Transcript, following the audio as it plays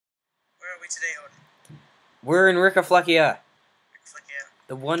we today, Odin? We're in Wrickafleckia, Wrickafleckia.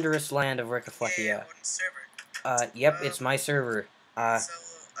 the wonderous land of Wrickafleckia. Yeah, Odin's server. Yep, it's my server. So, I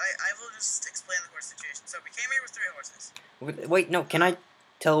will just explain the horse situation. So, we came here with 3 horses. Wait, no, can I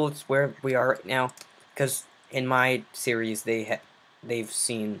tell us where we are right now? Because in my series, they've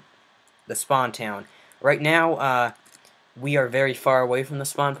seen the spawn town. Right now, we are very far away from the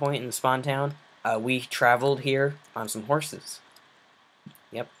spawn point in the spawn town. We traveled here on some horses.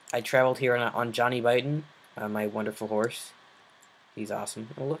 Yep, I traveled here on Johnny Biden, my wonderful horse. He's awesome.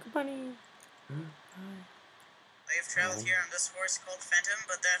 Oh, look, a bunny. I have traveled here on this horse called Phantom,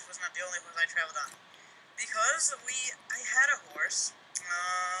 but that was not the only horse I traveled on. Because I had a horse,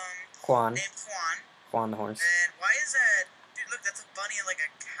 Juan. named Juan. Juan the horse. And why is that? Dude, look, that's a bunny and like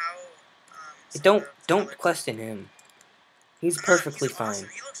a cow. Don't question him. He's perfectly he's fine. Awesome.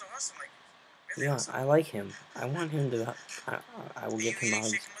 He looks awesome, like really Yeah, awesome. I like him. I want him to. I will give him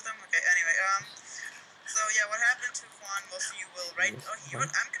hugs. Chicken with him? Okay. Anyway, so yeah, what happened to Juan? Most of you will, right? Oh, you know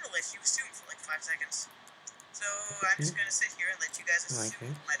what? I'm gonna let you assume for like 5 seconds. So I'm just gonna sit here and let you guys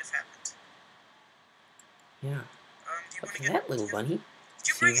assume what might have happened. Yeah. Do you want to Look at that little bunny. Did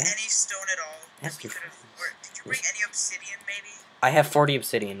you bring any stone at all? That's Did you bring any obsidian, maybe? I have 40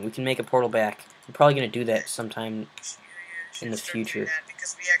 obsidian. We can make a portal back. I'm probably gonna do that sometime in the future.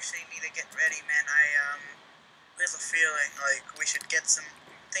 Because we actually need to get ready, man. There's a feeling like we should get some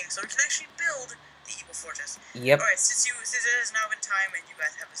things so we can actually build the evil fortress. Yep. Alright, since it has now been time and you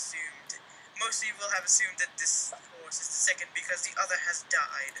guys have assumed, most of you will have assumed that this horse is the second because the other has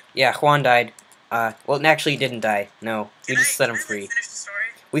died. Yeah, Juan died. Well, actually, he didn't die. No, we just set him free. Finish the story?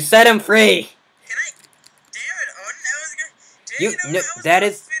 We set him free. Can I? Damn it, Odin! I was gonna.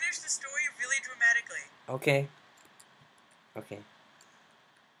 Finish the story really dramatically. Okay. Okay.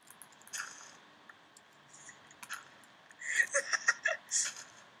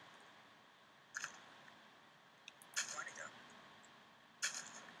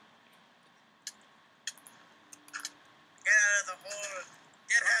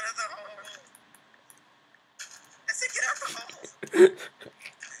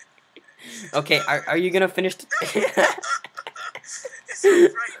 Okay, are you gonna finish?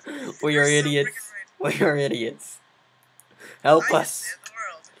 We are idiots. We are idiots. Help us.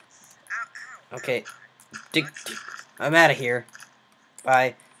 Okay. I'm out of here.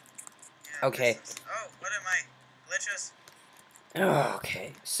 Bye. Okay. Oh, what am I? Glitches.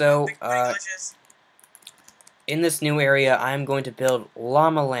 Okay, so, in this new area, I'm going to build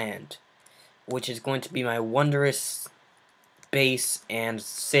Lama Land, which is going to be my wondrous base and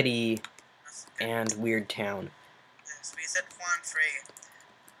city and weird town. So we set Juan free.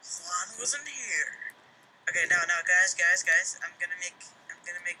 Juan wasn't here. Okay, now, guys, I'm gonna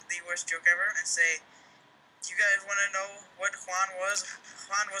make the worst joke ever and say, do you guys want to know what Juan was?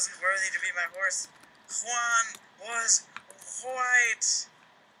 Juan wasn't worthy to be my horse. Juan was white.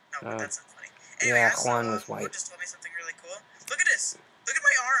 No, but that's not funny. Anyway, yeah, Juan was white. Just told me something really cool. Look at this. Look at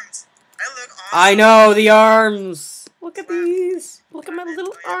my arms. I look awesome. I know, the arms. Look at these. Look at my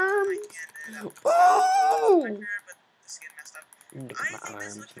little arms. Oh! Look at my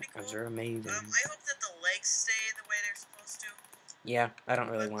arms. Those are amazing. I hope that the legs stay the way they're supposed to. Yeah, I don't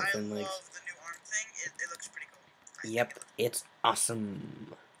really want thin legs. I love the new arm thing. It looks pretty cool. Yep, it's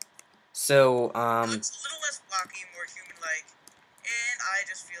awesome. So, it looks a little less blocky, more human-like, and I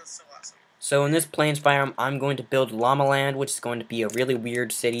just feel so awesome. So in this plains biome, I'm going to build Lama Land, which is going to be a really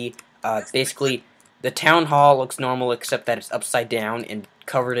weird city. Basically, the town hall looks normal except that it's upside down and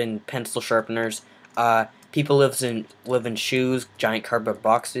covered in pencil sharpeners. People live in shoes, giant cardboard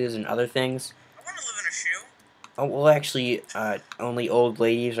boxes, and other things. I want to live in a shoe. Oh, well, actually, only old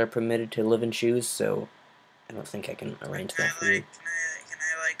ladies are permitted to live in shoes, so I don't think I can arrange that for you.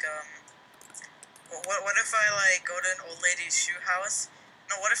 What if I go to an old lady's shoe house?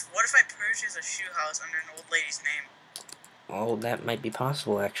 No, what if I purchase a shoe house under an old lady's name? Oh, that might be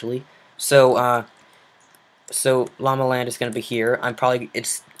possible, actually. So, so Lama Land is gonna be here.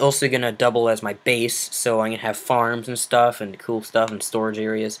 It's also gonna double as my base, so I'm gonna have farms and stuff and cool stuff and storage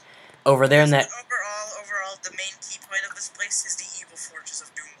areas. Over there in that. Overall, the main key point of this place is the evil fortress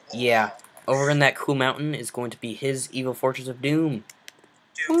of Doom. Yeah, over in that cool mountain is going to be his evil fortress of Doom.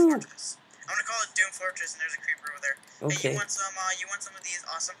 Doom Fortress. I'm gonna call it Doom Fortress, and there's a creeper over there. Okay. Hey, you want some of these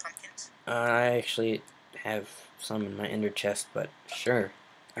awesome pumpkins? I actually have some in my ender chest, but sure,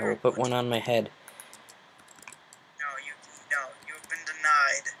 I will put one on my head. No, you've been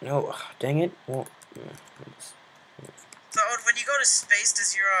denied. No, dang it. Well, so, when you go to space,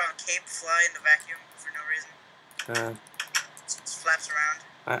 does your cape fly in the vacuum for no reason? It just flaps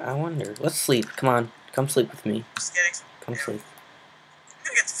around. I wonder. Let's sleep. Come on, come sleep with me. Just getting some. Come sleep. I'm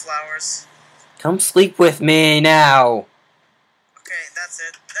gonna get the flowers. Come sleep with me now. Okay, that's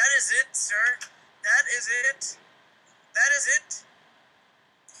it. That is it, sir. That is it. That is it.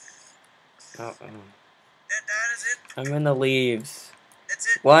 That is it. I'm in the leaves. That's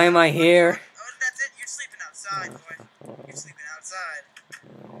it. Why am I here? Oh, that's it. You're sleeping outside, boy. You're sleeping outside.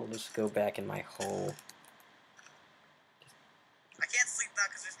 I'll just go back in my hole. I can't sleep now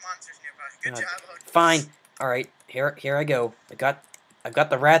because there's monsters nearby. Good job, Hook. Fine. All right. Here I go. I've got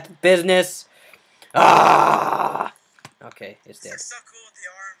the rat business. Ah. Okay, it's dead. This is so cool with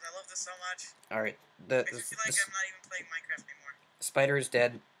the arms. I love this so much. All right. Makes me feel like I'm not even playing Minecraft anymore. Spider is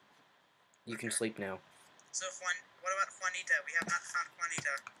dead. You can sleep now. So, what about Juanita? We have not found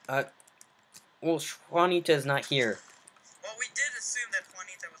Juanita. Well, Juanita is not here. Well, we did assume that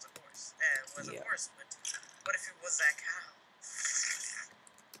Juanita was a horse. A horse, but what if it was that cow?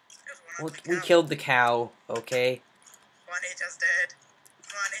 Well, we killed the cow, okay? Juanita's dead.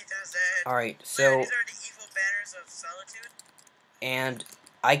 Juanita's dead. Alright, so... These are the evil banners of solitude. And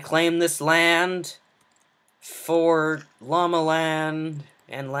I claim this land for Llama Land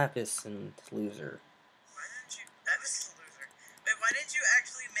and Lapis and Loser. Why didn't you... That was a loser. Wait, why didn't you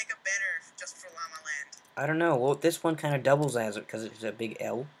actually make a banner just for Llama Land? I don't know. Well, this one kind of doubles as it because it's a big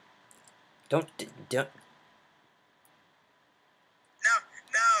L. Don't... No,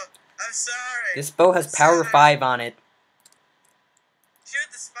 I'm sorry. This bow has power 5 on it.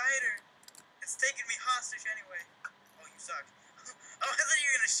 Shoot the spider. It's taking me hostage anyway. Oh, you suck. Oh, I thought you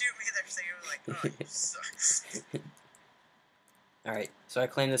were gonna shoot me there, so you were like, oh, you suck. Alright, so I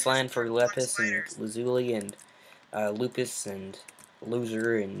claim this land for Lepus and Lazuli and Lupus and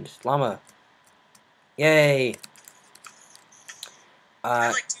Loser and Llama. Yay! I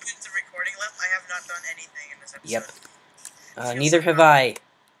have like 2 minutes of recording left. I have not done anything in this episode. Yep. Neither have I.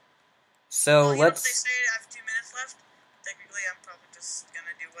 So well, let's... They say I have 2 minutes left. Technically, I'm probably just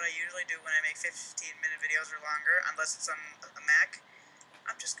gonna do what I usually do when I make 15-minute videos or longer, unless it's on a Mac.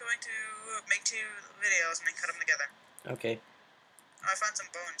 I'm just going to make 2 videos and then cut them together. Okay. Oh, I found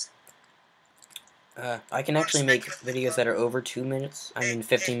some bones. I can actually make videos that are over 2 minutes. I mean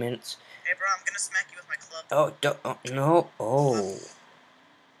 15 minutes. Hey, bro, I'm gonna smack you with my club. Oh, no. Oh.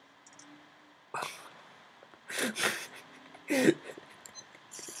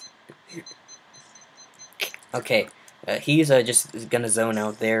 Okay, he's just gonna zone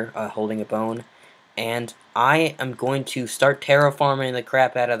out there, holding a bone, and I am going to start terraforming the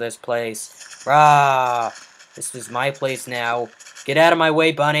crap out of this place. Rah! This is my place now. Get out of my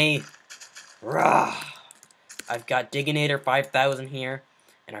way, bunny! Rah! I've got Diginator 5000 here,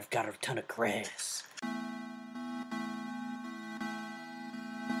 and I've got a ton of grass.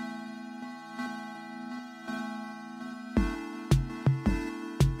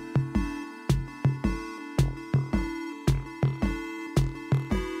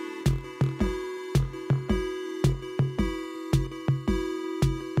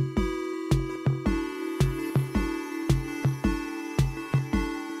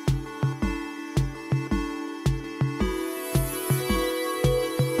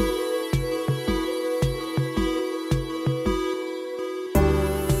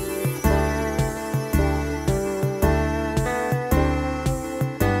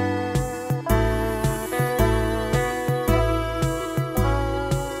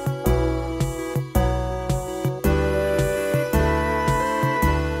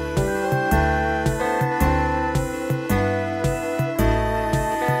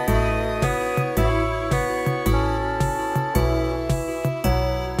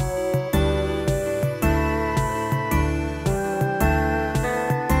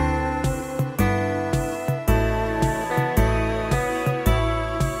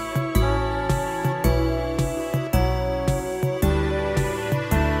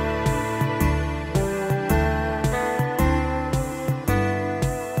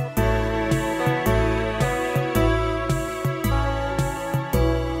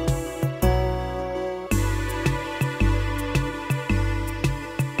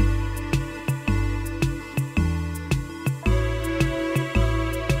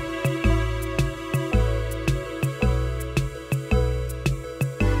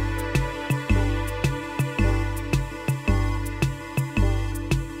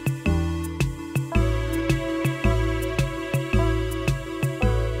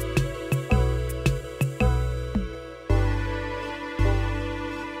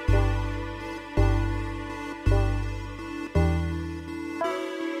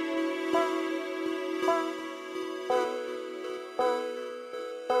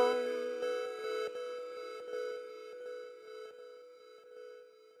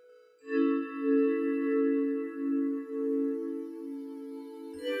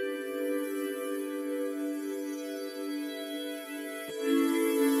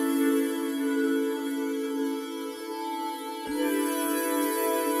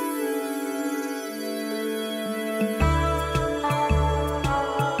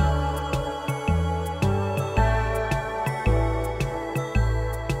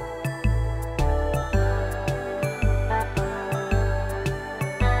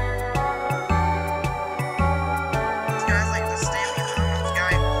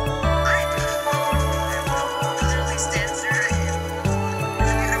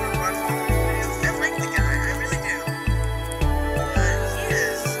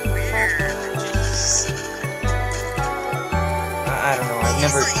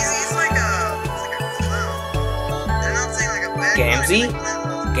 he's like a clown. I'm not saying like a bad Gamzee?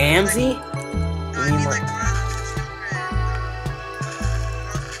 clown. Gamzee? No, I mean like one of the children,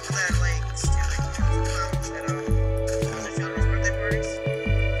 that like steal like clowns at the children's birthday parties.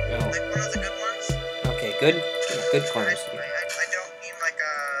 No. Like one of the good ones. Okay, good clowns. I don't mean like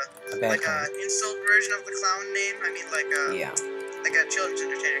bad like clown. a insult version of the clown name. I mean like Yeah. like a children's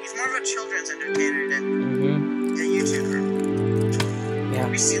entertainer. He's more of a children's entertainer than a YouTuber. Yeah.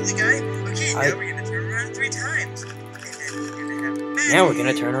 We see the guy. Okay, now we're gonna turn around 3 times. Now we're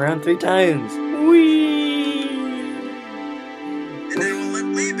gonna turn around 3 times. Whee! And then we'll let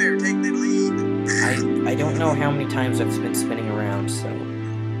Lee Bear take the lead. I don't know how many times I've been spinning around, so.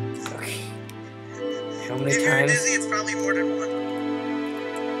 Okay. How many if you're times? dizzy, it's probably more than 1.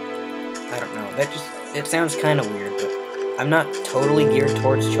 I don't know. It sounds kind of weird, but I'm not totally geared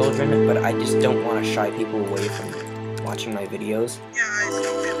towards children, but I just don't want to shy people away from watching my videos. Yeah, I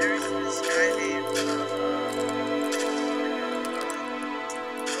know. There's this guy named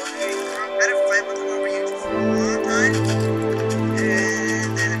I had a fight with him over YouTube for a long time,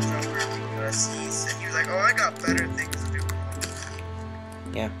 and then it was over because he was like, "Oh, I got better things to do."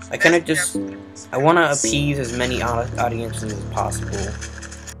 Yeah, I kind of just I want to appease as many audiences as possible.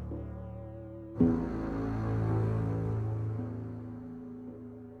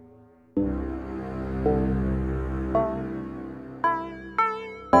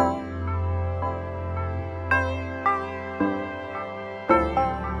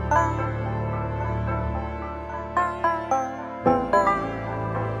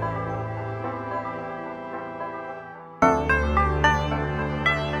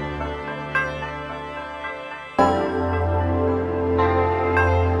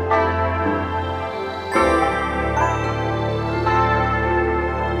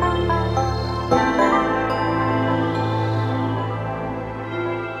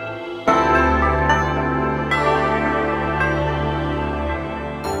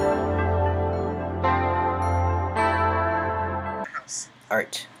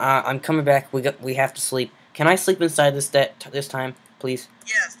 Alright, I'm coming back. We have to sleep. Can I sleep inside this time, please?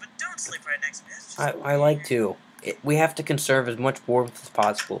 Yes, but don't sleep right next to me. I like to. We have to conserve as much warmth as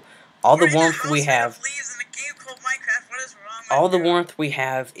possible. All the warmth we have. All the warmth we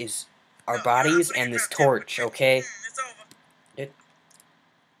have is our bodies and this torch. Okay. It's over.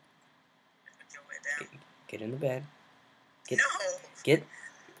 Get in the bed. No. Get.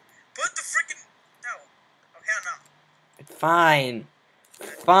 Put the freaking no. Oh hell no. Fine.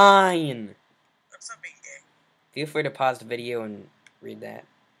 Fine. Stop being gay. Feel free to pause the video and read that.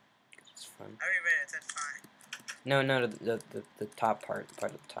 It's fun. I already read it. It said fine. No, the top part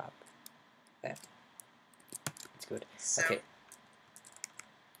of the top. That. It's good. So, okay.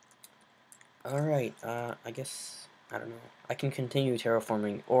 Alright, I guess, I don't know. I can continue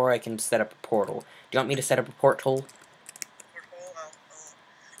terraforming, or I can set up a portal. Do you want me to set up a portal?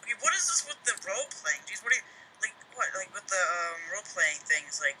 Okay, what is this with the role-playing? Jeez, what are you, like, with the, role-playing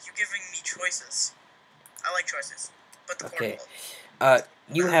things, like, you giving me choices. I like choices, but the portal.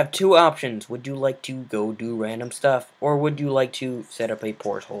 You have 2 options. Would you like to go do random stuff, or would you like to set up a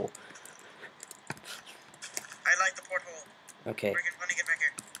porthole? I like the porthole. Okay. Bunny, get back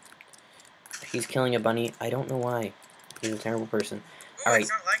here. He's killing a bunny. I don't know why. He's a terrible person. Alright.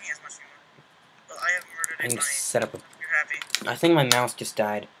 It's not lagging as much anymore. Well, I have murdered a I need bunny. to set up a... You're happy. I think my mouse just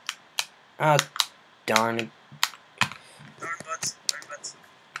died. Ah, darn it. Darn butts. Darn butts.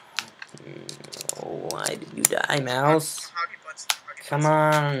 Why did you die, mouse? Hoggy butts. Come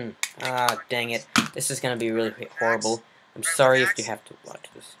on. Ah, dang it. This is gonna be really horrible. I'm sorry if you have to watch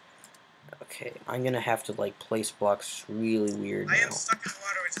this. Okay, I'm gonna have to, like, place blocks really weird now. I am stuck in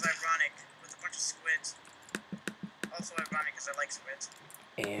water, which is ironic, with a bunch of squids. Also ironic, because I like squids.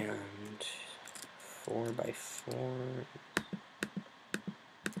 And 4x4.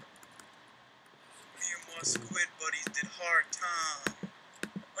 Me and my squid buddies did hard time.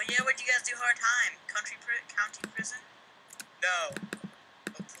 Well, yeah, what'd you guys do hard time? County prison? No.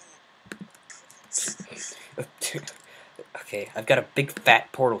 A pool. Okay, I've got a big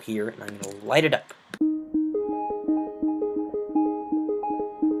fat portal here, and I'm gonna light it up.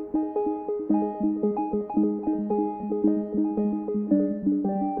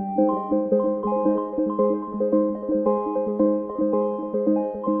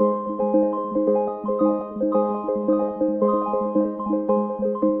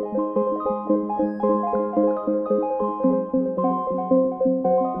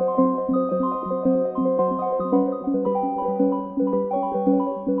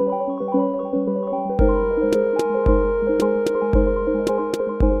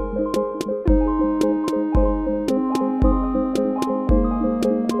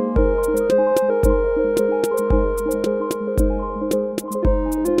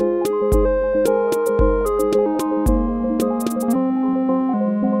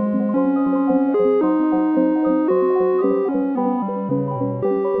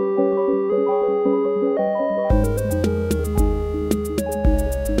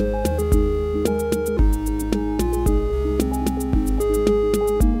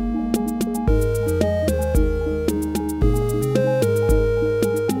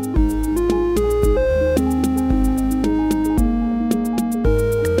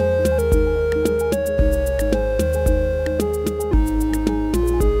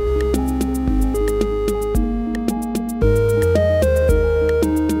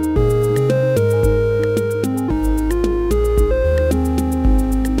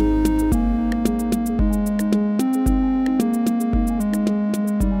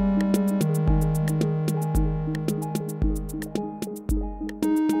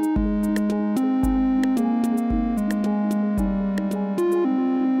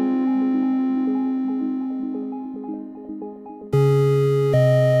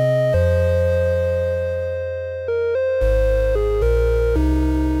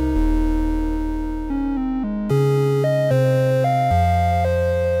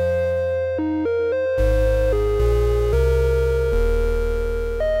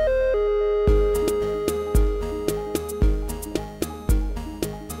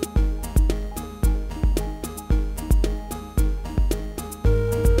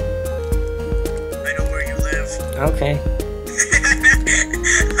 Okay.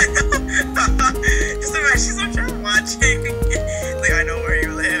 Just imagine some child watching. Like, I know where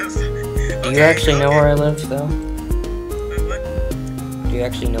you live. Do you actually know where I live, though? Wait, what? Do you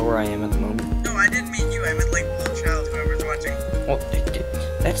actually know where I am at the moment? No, I didn't mean you. I meant like little child, whoever's watching. Well,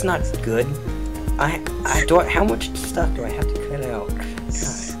 that's not good. How much stuff do I have to cut out? God.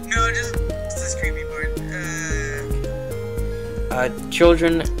 No, just this creepy part.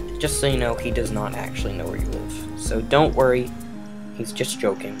 Children, just so you know, he does not actually know where you live. So don't worry. He's just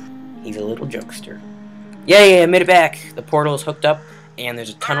joking. He's a little jokester. Yeah, I made it back. The portal is hooked up, and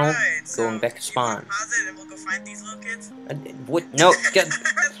there's a tunnel going back to spawn. Pause it and we'll go find these little kids. What? No,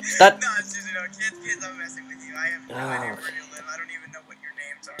 stop. No, seriously, no, kids, I'm messing with you. I have no idea where you live. I don't even know what your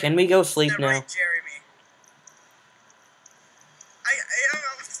names are. Can we go sleep now? Right, Jeremy.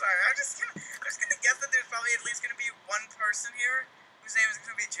 I'm sorry. I'm just gonna guess that there's probably at least gonna be one person here whose name is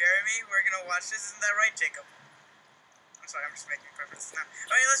gonna be Jeremy. We're gonna watch this. Isn't that right, Jacob? I'm sorry. I'm just making preferences now.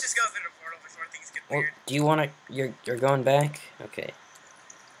 I mean, let's just go through the portal before things get weird. Do you wanna? You're going back? Okay.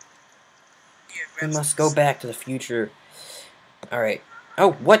 Yeah, We must go back to the future. All right.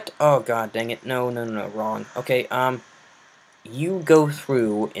 Oh, what? Oh, God, dang it! No, wrong. Okay. You go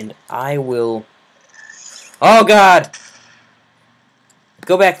through, and I will. Oh, God!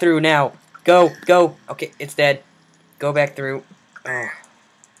 Go back through now. Go. Okay, it's dead. Go back through. Oh.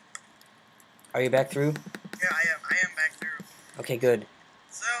 Are you back through? Yeah, I am back through. Okay, good.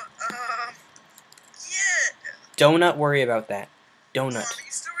 So, yeah. Do not worry about that. Donut. Are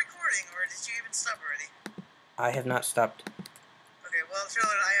you still recording, or did you even stop already? I have not stopped. Okay, well,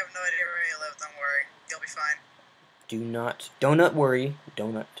 children, I have no idea where you live. Don't worry. You'll be fine. Do not worry. Do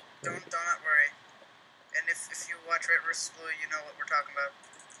not worry. And if you watch Red vs. Blue, you know what we're talking about.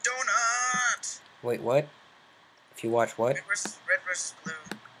 Donut! Wait, what? If you watch what? Red vs. Blue.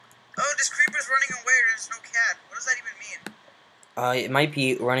 Oh, this creeper's running away. There's no cat. What does that even mean? It might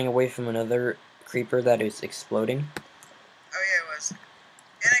be running away from another creeper that is exploding. Oh, yeah, it was.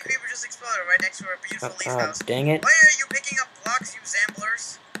 And a creeper just exploded right next to our beautiful leaf house. Dang it. Why are you picking up blocks, you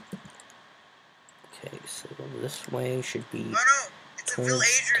zamblers? Okay, so this way should be... Oh, no. It's a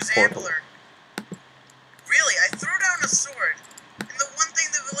villager zambler. Really? I threw down a sword. And the one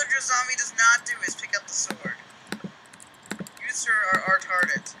thing the villager zombie does not do is pick up the sword. You, sir, are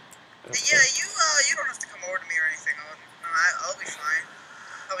retarded. Okay. Yeah, you don't have to come over to me or anything. I'll be fine.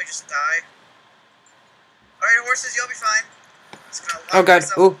 Probably just die. Alright, horses, you'll be fine. Oh god,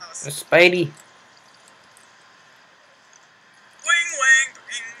 ooh, a Spidey. Wing, wang,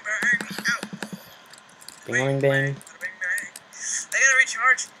 bing, bang, ow. Bing, bang. I gotta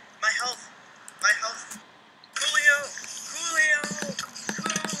recharge. My health. Coolio.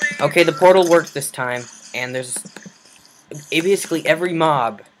 Okay, the portal worked this time, and there's... basically every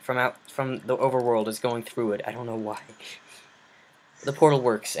mob from the overworld is going through it. I don't know why. The portal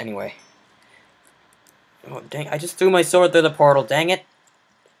works anyway. Oh dang! I just threw my sword through the portal. Dang it!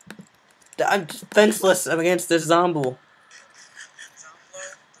 I'm defenseless against this zombie.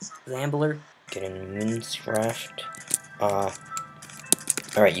 Zambler. Getting mince rushed.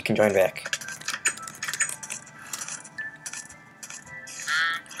 Alright, you can join back.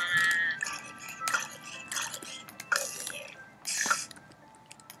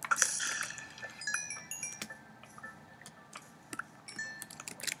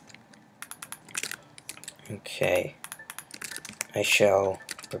 Okay, I shall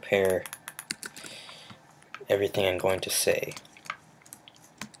prepare everything I'm going to say.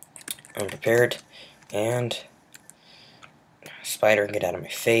 I'm prepared, and spider, get out of my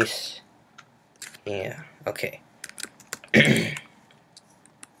face. Yeah, okay.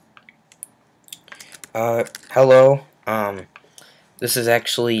 Hello, this is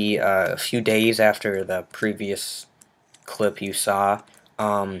actually a few days after the previous clip you saw.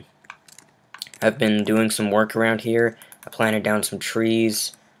 I've been doing some work around here. I planted down some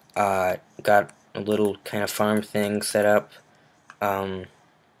trees, got a little kind of farm thing set up.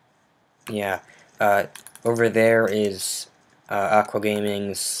 Yeah, over there is Aqua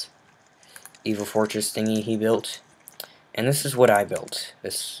Gaming's Evil Fortress thingy he built, and this is what I built.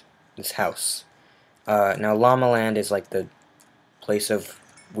 This house. Now Lama Land is like the place of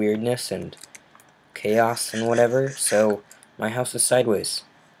weirdness and chaos and whatever. So my house is sideways.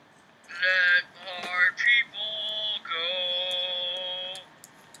 Let our people go.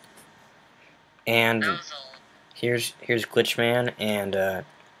 And here's Glitchman, and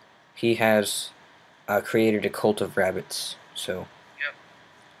he has created a cult of rabbits. So. Yep.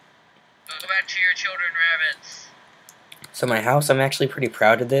 Go back to your children, rabbits. So my house, I'm actually pretty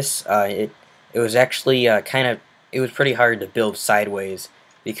proud of this. It was actually it was pretty hard to build sideways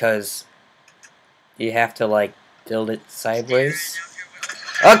because you have to like build it sideways.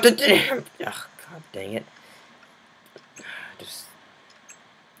 Oh, oh, god dang it. Just...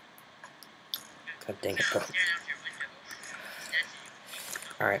 God dang it, bro.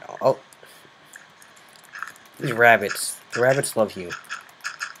 Alright, oh. These rabbits. The rabbits love you.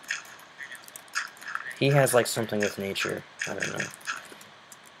 He has, like, something with nature. I don't know.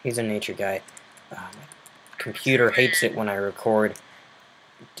 He's a nature guy. My computer hates it when I record.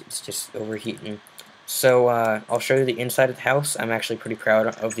 It's just overheating. So, I'll show you the inside of the house. I'm actually pretty proud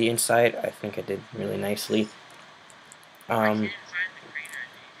of the inside. I think I did really nicely. The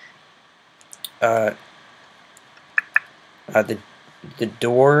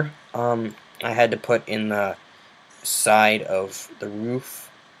door, I had to put in the side of the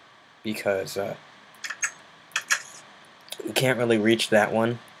roof because, you can't really reach that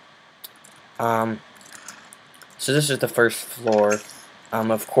one. So this is the first floor.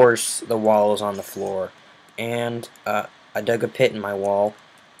 Of course, the wall is on the floor. And, I dug a pit in my wall,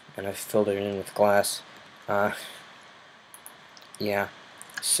 and I filled it in with glass. Yeah.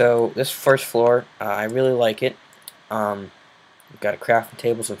 So, this first floor, I really like it. We've got a crafting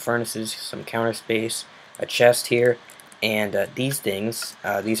table, some furnaces, some counter space, a chest here, and these things,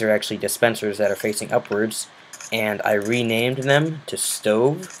 these are actually dispensers that are facing upwards, and I renamed them to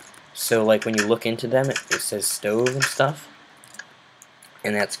stove. So, like, when you look into them, it says stove and stuff.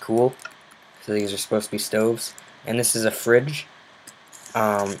 And that's cool. So these are supposed to be stoves. And this is a fridge.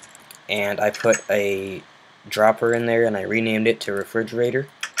 And I put a dropper in there, and I renamed it to refrigerator.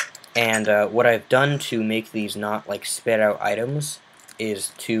 And what I've done to make these not, like, spit out items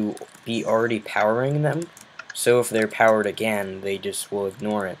is to be already powering them. So if they're powered again, they just will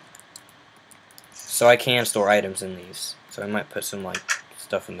ignore it. So I can store items in these. So I might put some, like,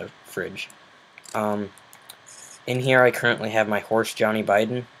 stuff in the fridge. In here I currently have my horse, Johnny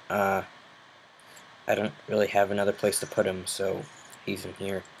Biden. I don't really have another place to put him, so he's in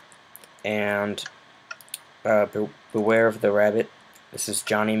here. And beware of the rabbit. This is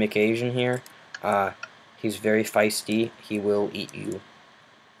Johnny McAsian here. He's very feisty. He will eat you.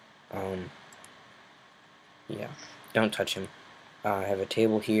 Yeah, don't touch him. I have a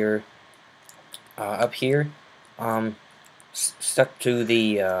table here. Up here, stuck to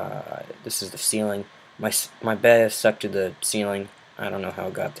the, this is the ceiling. My bed is stuck to the ceiling. I don't know how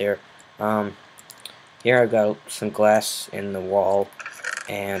it got there. Here I've got some glass in the wall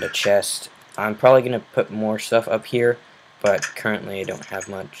and a chest. I'm probably going to put more stuff up here, but currently I don't have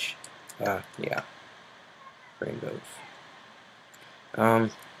much. Yeah. Rainbows.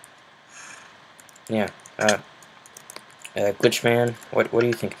 Yeah. Glitchman, what do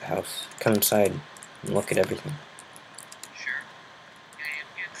you think of the house? Come inside and look at everything.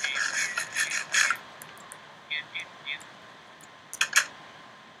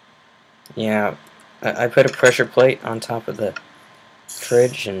 Yeah, I put a pressure plate on top of the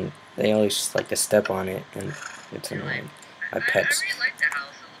fridge, and they always like to step on it, and it's annoying. My pets. I really like the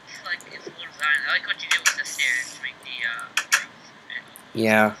house. It looks like it's well designed. I like what you did with the stairs to make the roof.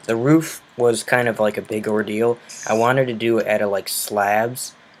 Yeah, the roof was kind of like a big ordeal. I wanted to do it out of like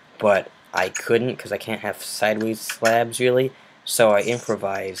slabs, but I couldn't because I can't have sideways slabs really. So I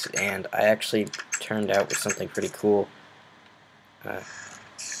improvised, and I actually turned out with something pretty cool.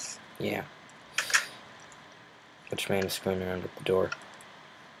 Yeah. Which man is going around with the door?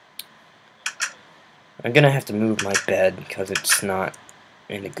 I'm gonna have to move my bed because it's not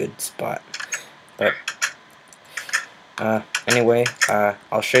in a good spot. But anyway,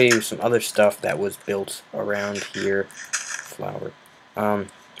 I'll show you some other stuff that was built around here. Flower.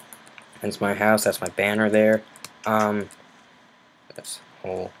 That's my house. That's my banner there. That's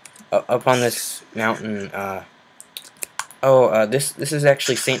whole. Up on this mountain. This is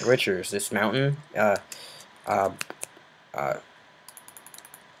actually St. Richard's. This mountain.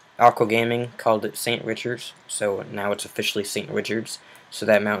 Aqua Gaming called it St. Richard's, so now it's officially St. Richard's. So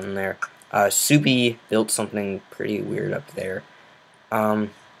that mountain there. Subi built something pretty weird up there. I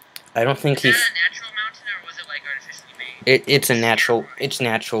don't think he. Is that a natural mountain, or was it like artificially made? It's a natural. It's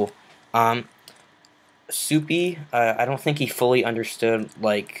natural. Subi, I don't think he fully understood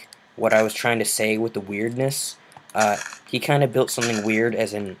like what I was trying to say with the weirdness. He kind of built something weird,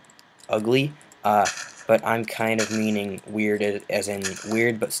 as in ugly. But I'm kind of meaning weird as in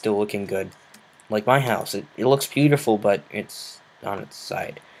weird but still looking good. Like my house. It looks beautiful, but it's on its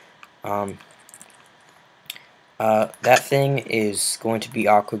side. That thing is going to be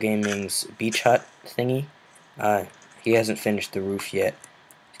Aqua Gaming's beach hut thingy. He hasn't finished the roof yet.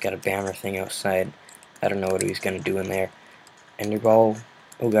 He's got a banner thing outside. I don't know what he's going to do in there. Enderball.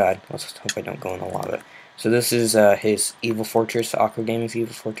 Oh god, let's hope I don't go in the lava. So this is his Evil Fortress, Aqua Gaming's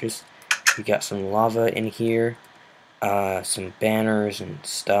Evil Fortress. We got some lava in here. some banners and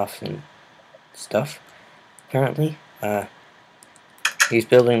stuff apparently. He's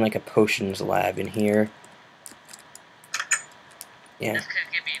building like a potions lab in here. Yeah. This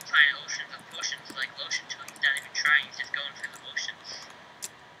kid could be applying oceans of potions like lotion till he's not even trying, he's just going for the motions.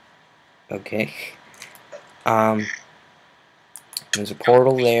 Okay. There's a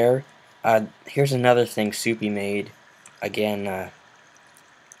portal there. Here's another thing Soupy made. Again,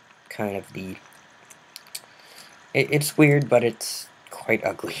 kind of the... It's weird, but it's quite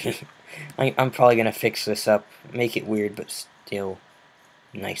ugly. I'm probably gonna fix this up, make it weird, but still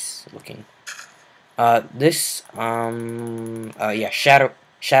nice looking. Yeah,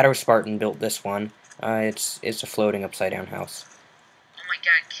 Shadow Spartan built this one. It's a floating upside down house. Oh my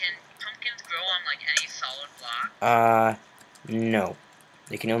god, can pumpkins grow on like any solid block? No.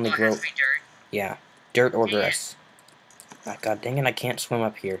 They can only grow... It has to be dirt? Yeah, dirt or grass. God dang it, I can't swim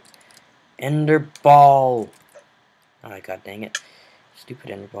up here. Ender ball! Oh, god dang it.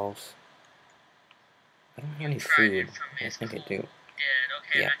 Stupid ender balls. I don't have any food. I think I do. Okay,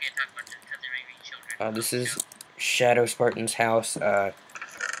 yeah. I'm not gonna talk about this because there may be children. This is Shadow Spartan's house.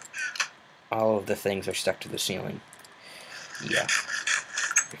 All of the things are stuck to the ceiling. Yeah.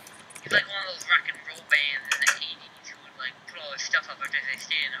 He's like one of those rock and roll bands in the 80s who would like put all their stuff up after they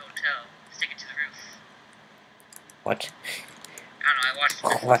stay in a hotel, stick it to the roof. What? I don't know, I watched the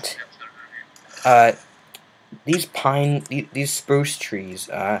what? episode on it. These spruce trees,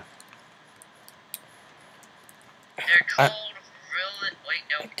 they're called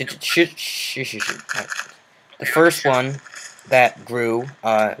The first one that grew,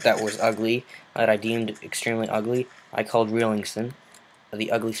 that was ugly, that I deemed extremely ugly, I called Reelingston.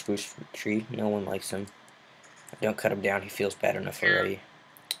 The ugly spruce tree. No one likes him. Don't cut him down, he feels bad enough already.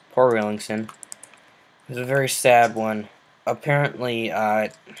 Poor Reelingston. It was a very sad one. Apparently,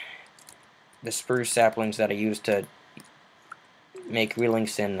 the spruce saplings that I used to make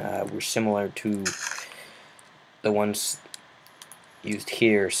Reelingston were similar to the ones used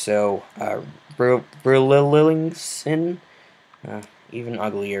here, so Reelingston, even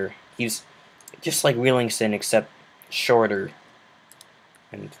uglier. He's just like Reelingston, except shorter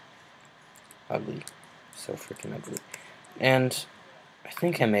and ugly. So freaking ugly. And I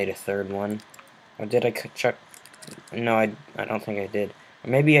think I made a third one. Or did I chuck? No, I don't think I did. Or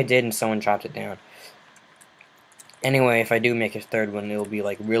maybe I did and someone chopped it down. Anyway, if I do make a third one, it'll be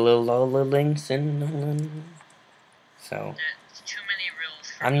like Reelingston. So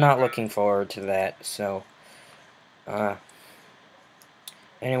I'm not looking forward to that. So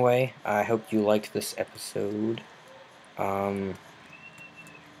anyway, I hope you liked this episode.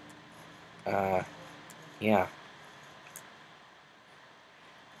 Yeah.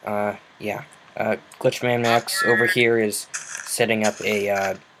 Glitchman Max over here is setting up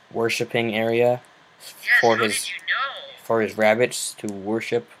a worshipping area for his rabbits to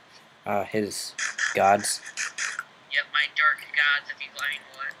worship his gods. Yep, my dark gods, if you like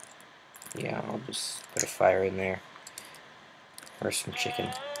what. Yeah, I'll just put a fire in there. Or some chicken.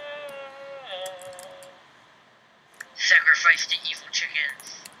 Sacrifice the evil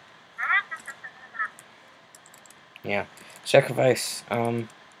chickens. Yeah. Sacrifice,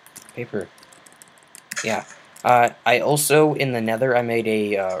 paper. Yeah. I also, in the nether, I made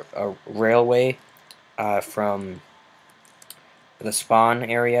a railway, from the spawn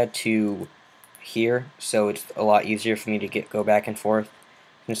area to here, so it's a lot easier for me to go back and forth,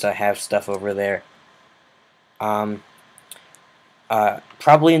 since I have stuff over there.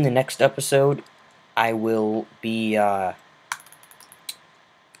 Probably in the next episode, I will be, probably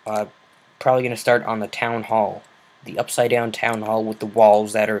going to start on the town hall. The upside-down town hall with the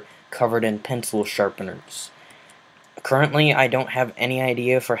walls that are covered in pencil sharpeners. Currently, I don't have any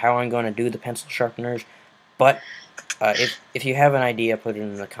idea for how I'm going to do the pencil sharpeners, but if you have an idea, put it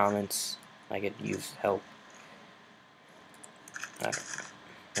in the comments. I could use help. I don't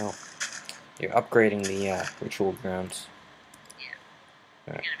know. You're upgrading the ritual grounds.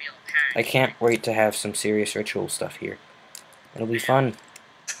 Yeah. Right. I can't wait to have some serious ritual stuff here. It'll be fun.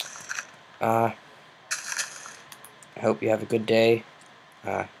 I hope you have a good day.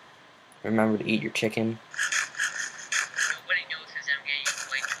 Remember to eat your chicken. Nobody knows because I'm getting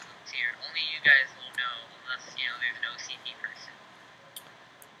white tulips here. Only you guys will know, unless, there's no CP person.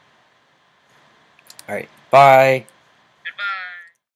 Alright, bye!